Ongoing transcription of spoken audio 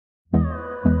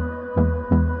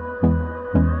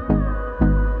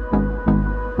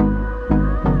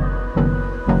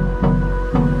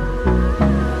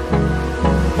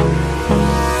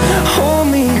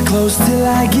close till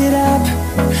I get up.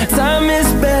 Time is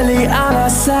barely on our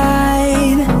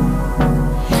side.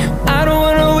 I don't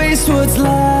wanna waste what's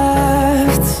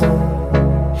left.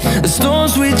 The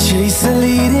storms we chase are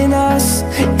leading us,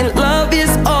 and love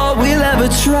is all we'll ever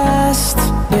trust.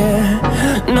 Yeah,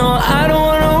 no, I don't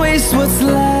wanna waste what's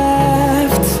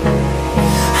left.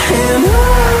 And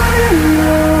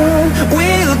on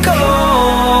we'll go,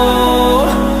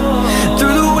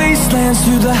 through the wastelands,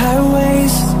 through the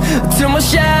highways, till my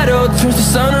shadow turns to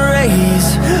sun rays.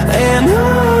 And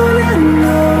on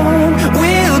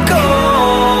we'll go,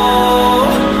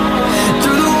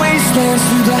 through the wastelands,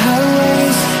 through the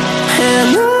highways,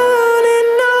 and on.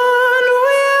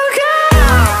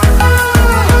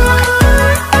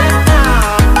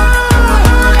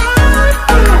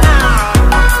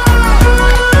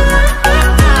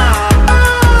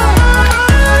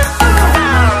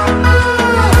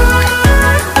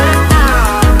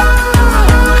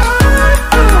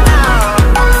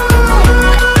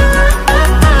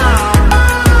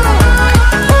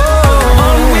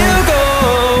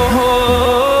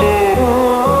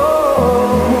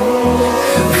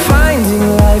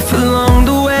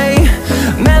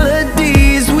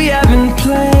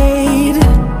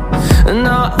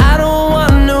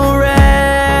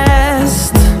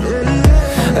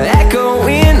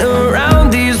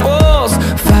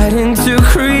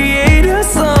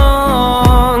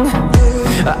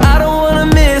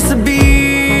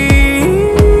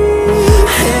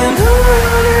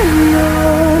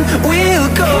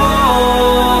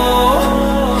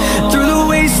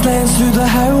 Through the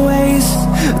highways,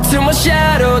 till my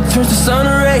shadow turns to sun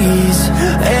rays.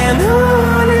 And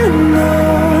on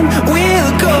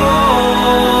we'll go,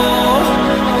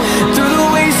 through the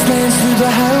wastelands, through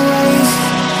the highways,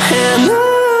 and on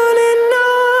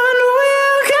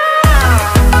we'll go.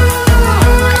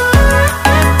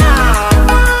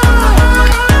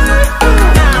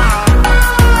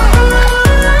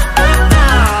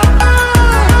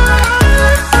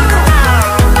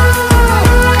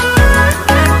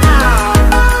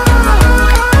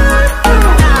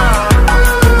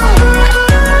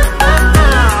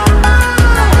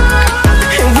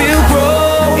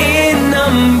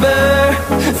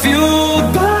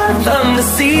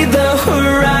 See the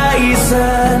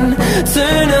horizon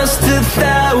turn us to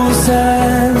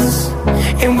thousands,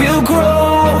 and we'll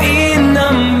grow in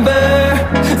number,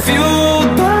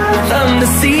 fueled by them. To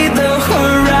see the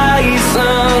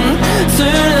horizon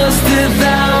turn us to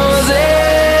thousands,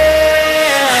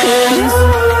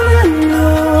 and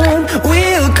on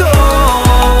we'll go,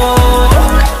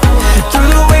 through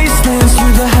the wastelands,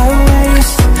 through the highways,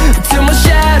 till my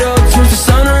shadow turns to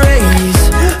sun rays.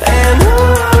 And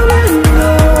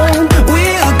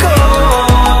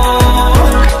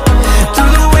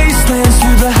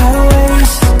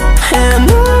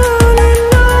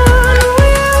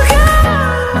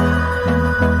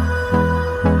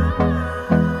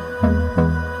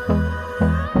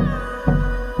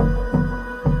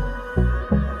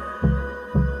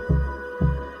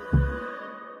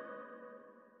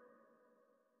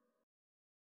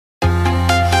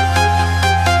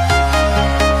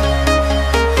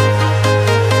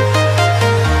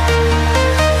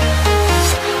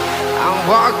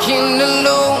walking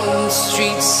alone, the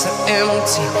streets are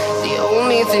empty. The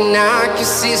only thing I can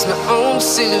see is my own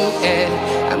silhouette.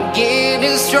 I'm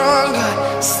getting stronger,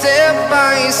 step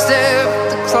by step.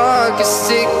 The clock is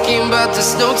ticking, but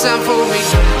there's no time for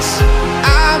regrets.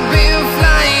 I've been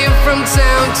flying from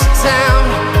town to town,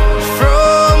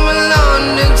 from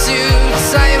London to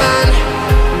Taiwan.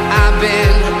 I've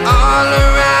been all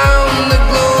around the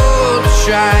globe,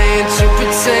 trying to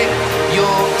protect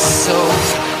your soul.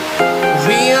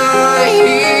 We are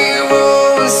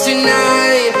heroes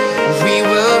tonight. We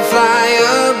will fly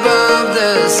above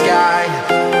the sky.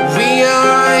 We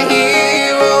are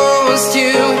heroes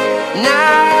tonight.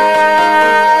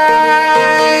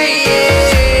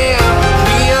 Yeah.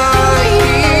 We are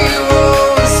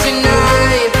heroes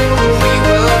tonight. We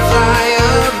will fly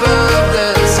above the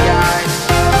sky.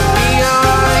 We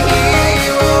are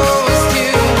heroes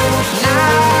tonight.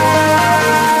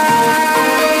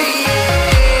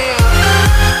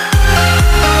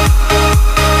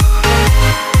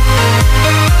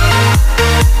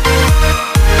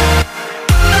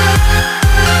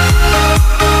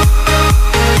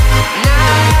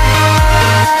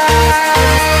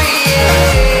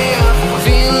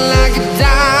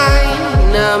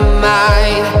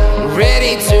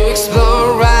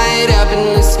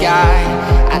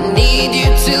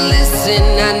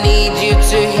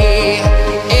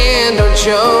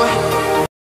 Show.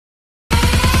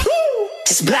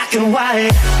 It's black and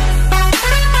white.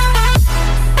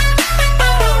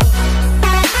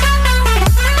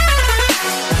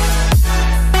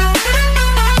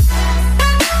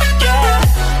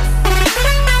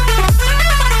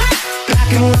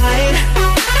 black and white.